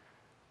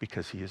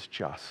because he is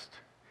just.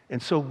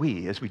 And so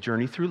we, as we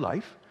journey through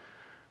life,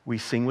 we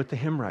sing with the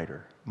hymn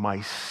writer,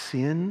 my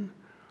sin,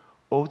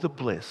 oh the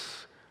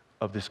bliss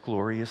of this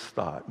glorious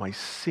thought. My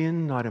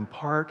sin, not in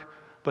part,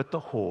 but the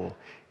whole,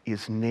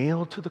 is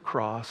nailed to the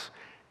cross,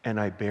 and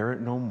I bear it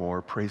no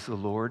more. Praise the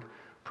Lord,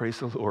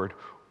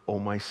 oh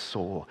my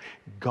soul.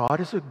 God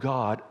is a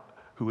God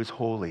who is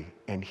holy,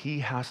 and he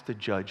has to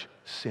judge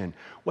sin.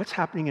 What's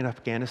happening in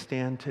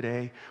Afghanistan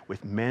today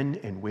with men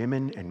and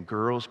women and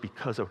girls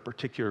because of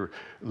particular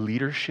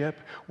leadership?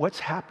 What's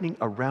happening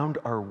around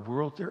our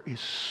world? There is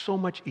so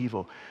much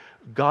evil.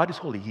 God is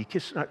holy. He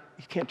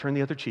can't turn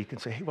the other cheek and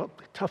say, hey, well,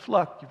 tough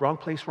luck, wrong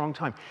place, wrong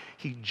time.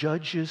 He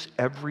judges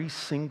every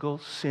single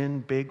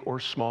sin, big or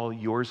small,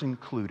 yours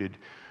included,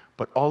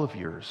 but all of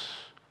yours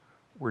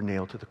were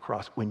nailed to the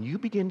cross. When you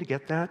begin to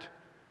get that,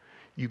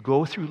 you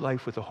go through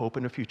life with a hope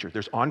and a future.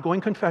 There's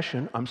ongoing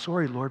confession. I'm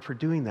sorry, Lord, for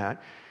doing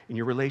that. In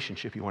your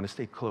relationship, you want to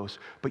stay close.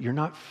 But you're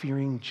not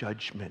fearing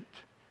judgment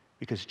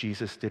because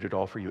Jesus did it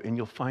all for you. And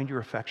you'll find your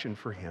affection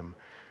for him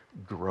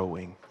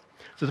growing.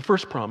 So the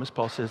first promise,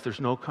 Paul says, there's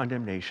no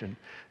condemnation.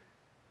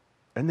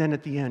 And then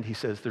at the end, he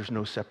says, there's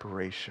no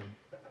separation.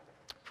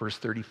 Verse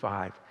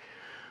 35,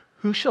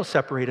 who shall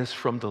separate us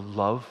from the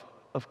love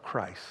of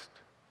Christ?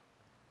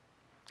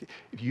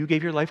 If you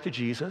gave your life to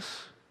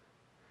Jesus,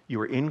 you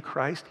are in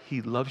Christ.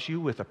 He loves you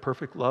with a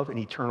perfect love and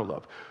eternal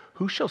love.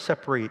 Who shall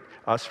separate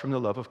us from the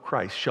love of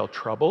Christ? Shall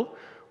trouble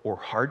or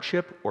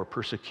hardship or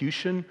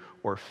persecution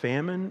or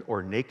famine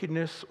or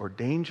nakedness or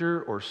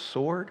danger or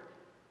sword?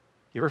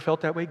 You ever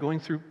felt that way going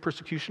through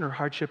persecution or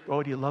hardship?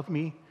 Oh, do you love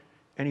me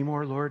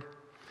anymore, Lord?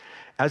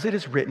 As it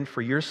is written,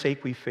 for your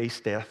sake we face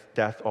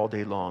death all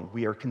day long.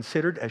 We are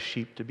considered as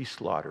sheep to be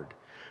slaughtered.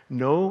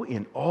 No,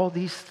 in all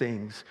these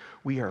things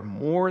we are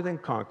more than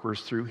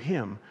conquerors through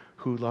him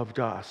who loved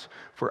us.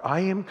 For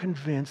I am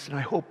convinced, and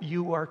I hope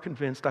you are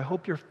convinced, I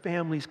hope your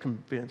family's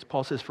convinced.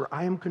 Paul says, for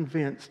I am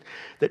convinced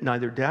that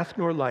neither death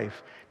nor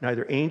life,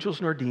 neither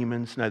angels nor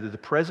demons, neither the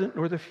present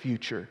nor the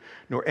future,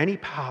 nor any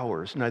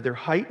powers, neither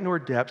height nor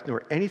depth,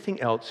 nor anything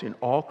else in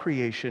all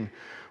creation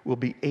will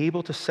be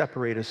able to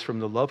separate us from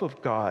the love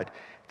of God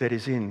that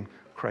is in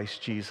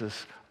Christ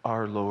Jesus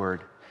our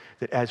Lord.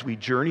 That as we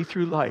journey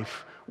through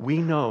life, we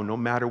know no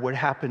matter what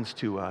happens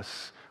to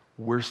us,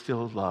 we're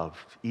still loved.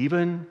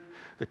 Even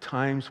the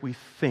times we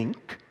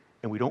think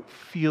and we don't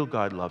feel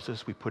God loves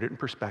us, we put it in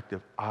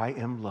perspective. I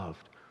am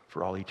loved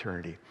for all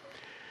eternity.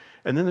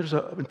 And then there's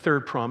a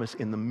third promise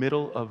in the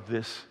middle of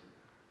this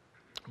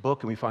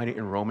book, and we find it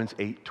in Romans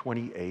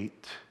 8:28.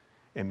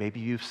 And maybe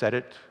you've said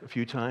it a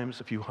few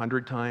times, a few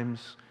hundred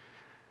times.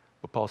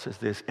 But Paul says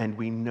this, and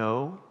we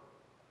know,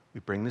 we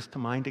bring this to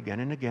mind again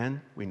and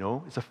again, we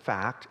know it's a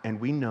fact, and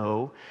we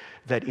know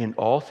that in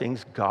all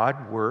things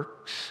God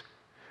works,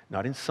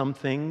 not in some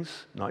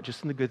things, not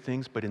just in the good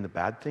things, but in the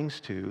bad things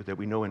too, that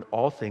we know in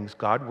all things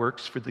God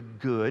works for the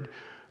good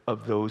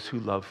of those who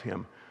love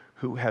him,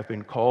 who have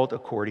been called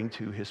according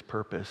to his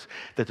purpose.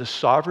 That the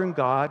sovereign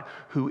God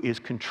who is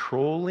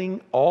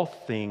controlling all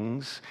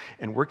things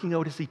and working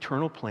out his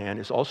eternal plan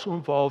is also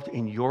involved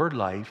in your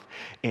life,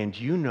 and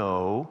you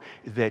know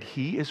that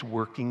he is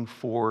working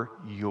for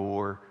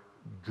your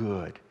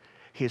good.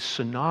 His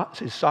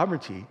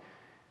sovereignty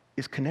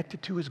is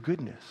connected to his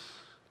goodness.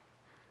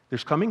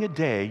 There's coming a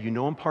day, you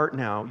know in part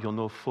now, you'll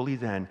know fully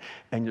then,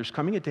 and there's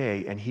coming a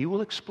day, and he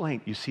will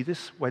explain, you see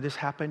this, why this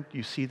happened,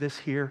 you see this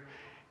here,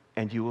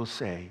 and you will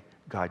say,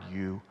 God,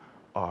 you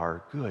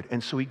are good.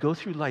 And so we go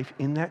through life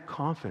in that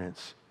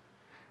confidence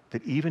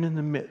that even in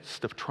the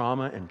midst of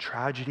trauma and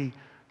tragedy,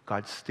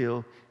 God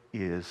still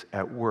is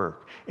at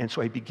work. And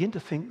so I begin to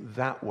think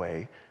that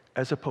way,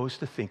 as opposed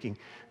to thinking,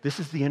 this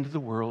is the end of the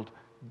world,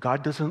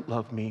 God doesn't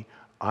love me,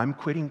 I'm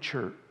quitting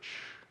church.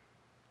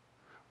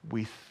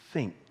 We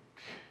think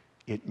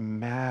it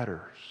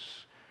matters.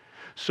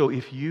 So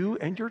if you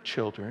and your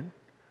children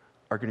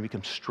are going to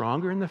become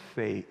stronger in the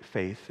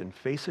faith and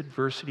face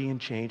adversity and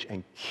change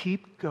and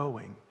keep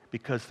going,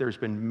 because there's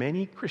been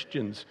many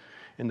Christians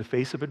in the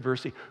face of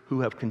adversity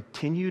who have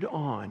continued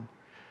on,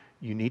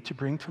 you need to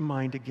bring to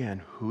mind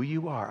again who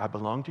you are. I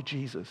belong to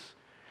Jesus.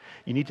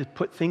 You need to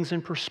put things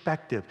in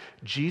perspective.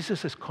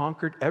 Jesus has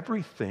conquered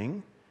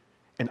everything,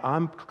 and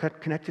I'm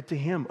connected to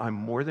him. I'm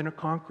more than a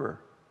conqueror.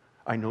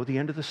 I know the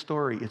end of the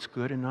story. It's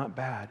good and not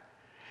bad.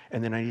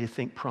 And then I need to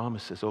think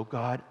promises. Oh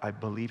God, I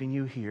believe in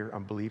you here.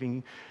 I'm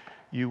believing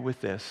you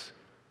with this,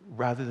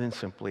 rather than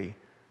simply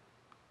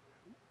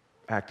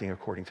acting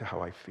according to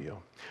how I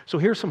feel. So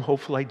here's some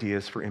hopeful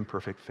ideas for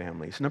imperfect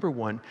families. Number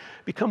one,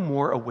 become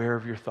more aware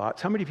of your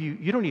thoughts. How many of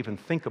you don't even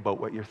think about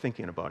what you're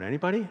thinking about?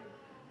 Anybody?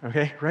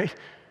 Okay, right?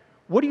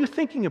 What are you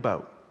thinking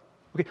about?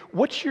 Okay,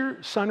 what's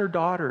your son or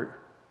daughter,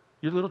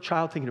 your little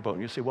child thinking about?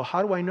 And you say, well,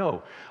 how do I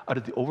know? Out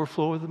of the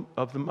overflow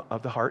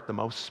of the heart, the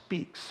mouth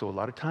speaks. So a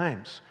lot of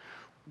times,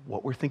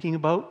 what we're thinking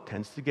about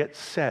tends to get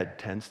said,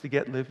 tends to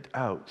get lived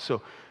out.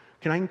 So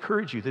can I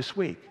encourage you this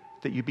week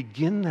that you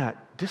begin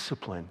that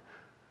discipline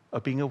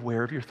of being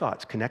aware of your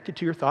thoughts, connected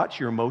to your thoughts,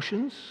 your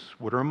emotions.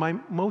 What are my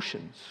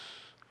emotions?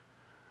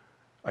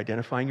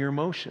 identifying your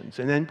emotions,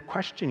 and then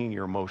questioning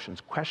your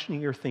emotions, questioning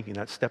your thinking.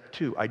 That's step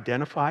 2.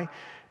 Identify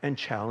and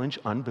challenge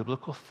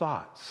unbiblical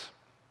thoughts.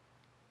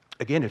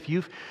 Again, if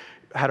you've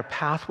had a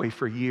pathway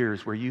for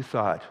years where you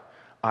thought,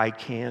 I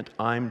can't,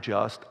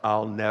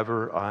 I'll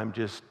never, I'm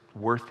just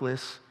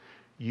worthless,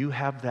 you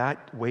have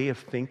that way of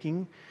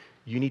thinking,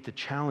 you need to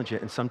challenge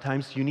it. And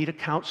sometimes you need a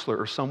counselor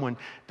or someone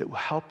that will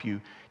help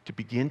you to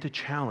begin to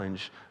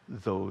challenge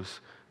those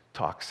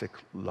toxic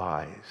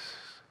lies.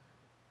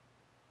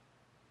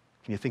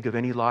 Can you think of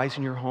any lies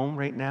in your home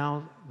right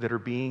now that are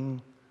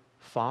being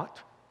thought?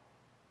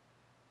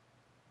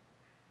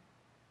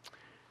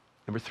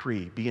 Number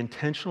 3, be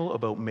intentional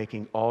about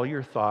making all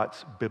your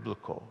thoughts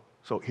biblical.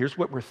 So here's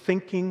what we're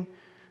thinking.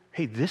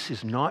 Hey, this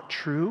is not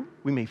true.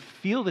 We may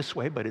feel this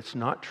way, but it's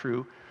not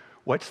true.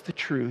 What's the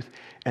truth?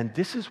 And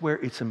this is where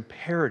it's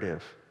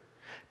imperative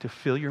to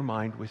fill your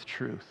mind with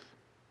truth.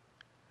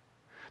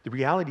 The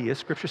reality is,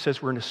 Scripture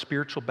says we're in a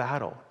spiritual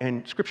battle.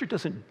 And Scripture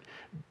doesn't,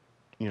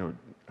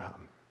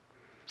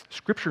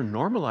 Scripture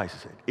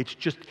normalizes it. It's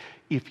just,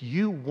 if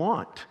you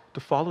want to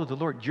follow the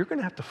Lord, you're going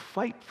to have to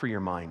fight for your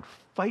mind,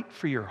 fight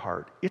for your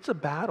heart. It's a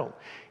battle.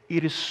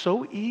 It is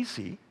so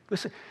easy.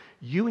 Listen,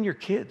 you and your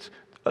kids,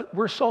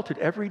 we're assaulted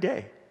every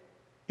day.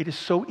 It is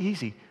so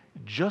easy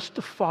just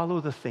to follow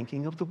the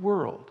thinking of the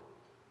world.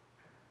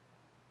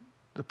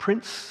 The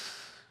prince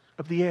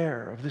of the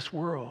air of this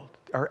world,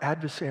 our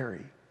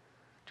adversary.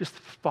 Just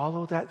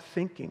follow that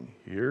thinking.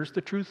 Here's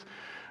the truth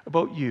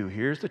about you.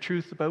 Here's the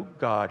truth about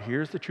God.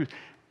 Here's the truth.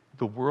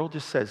 The world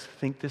just says,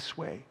 think this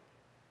way.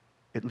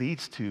 It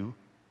leads to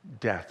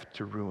death,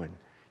 to ruin.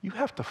 You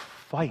have to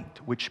fight,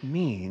 which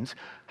means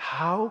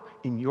how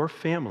in your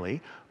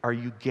family are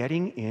you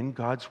getting in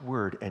God's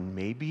word? And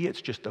maybe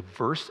it's just a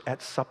verse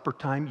at supper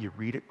time. You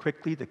read it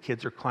quickly. The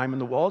kids are climbing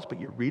the walls, but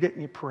you read it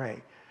and you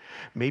pray.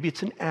 Maybe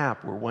it's an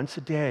app where once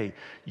a day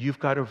you've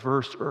got a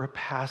verse or a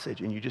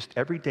passage and you just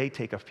every day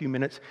take a few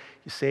minutes,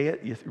 you say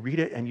it, you read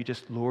it, and you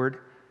just, Lord,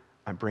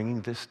 I'm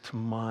bringing this to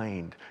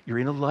mind. You're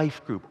in a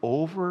life group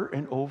over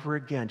and over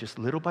again, just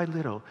little by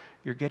little,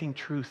 you're getting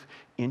truth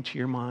into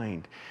your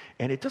mind.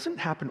 And it doesn't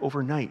happen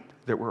overnight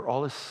that we're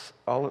all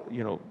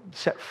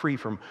set free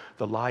from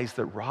the lies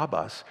that rob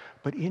us,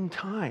 but in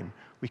time,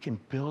 we can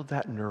build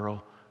that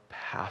neural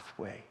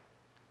pathway.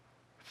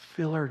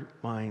 Fill our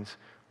minds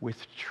with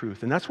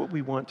truth. And that's what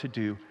we want to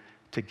do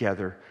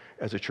together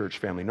as a church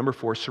family. Number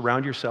 4,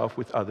 surround yourself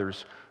with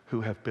others who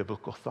have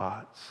biblical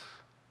thoughts.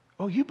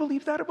 Oh, you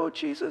believe that about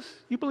Jesus?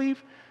 You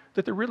believe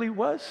that there really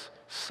was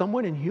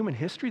someone in human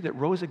history that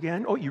rose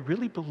again? Oh, you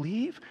really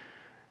believe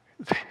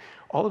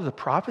all of the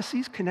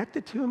prophecies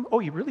connected to him? Oh,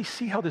 you really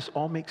see how this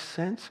all makes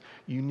sense?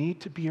 You need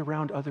to be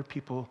around other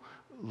people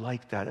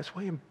like that. That's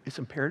why it's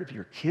imperative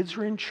your kids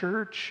are in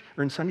church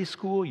or in Sunday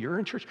school, you're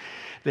in church,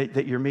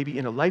 that you're maybe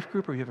in a life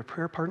group or you have a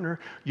prayer partner.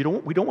 We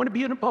don't want to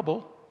be in a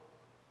bubble.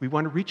 We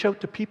want to reach out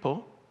to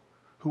people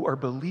who are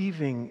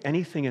believing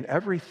anything and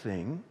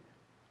everything.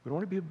 We don't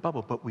want to be a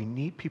bubble, but we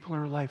need people in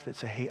our life that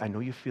say, hey, I know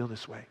you feel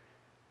this way,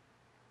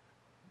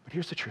 but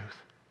here's the truth.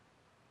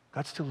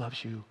 God still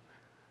loves you.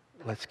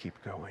 Let's keep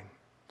going.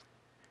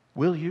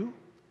 Will you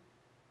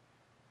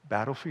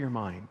battle for your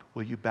mind?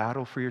 Will you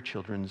battle for your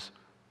children's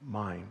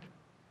mind?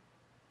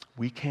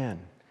 We can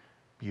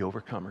be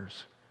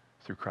overcomers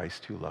through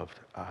Christ who loved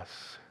us.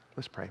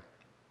 Let's pray.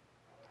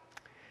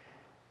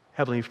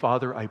 Heavenly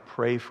Father, I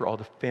pray for all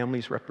the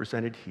families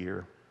represented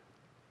here.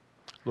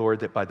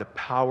 Lord, that by the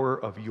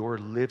power of your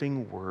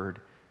living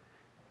word,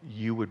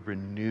 you would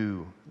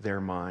renew their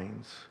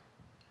minds.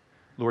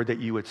 Lord, that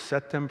you would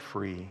set them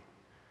free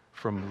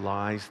from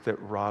lies that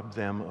rob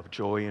them of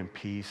joy and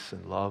peace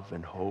and love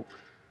and hope.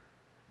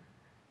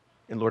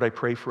 And Lord, I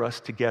pray for us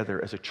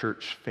together as a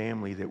church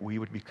family that we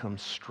would become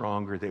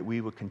stronger, that we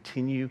would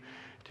continue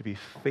to be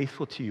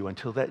faithful to you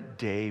until that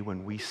day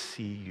when we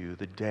see you,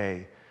 the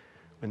day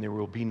when there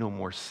will be no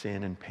more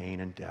sin and pain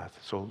and death.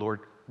 So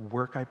Lord,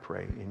 work, I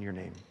pray, in your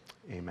name.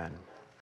 Amen.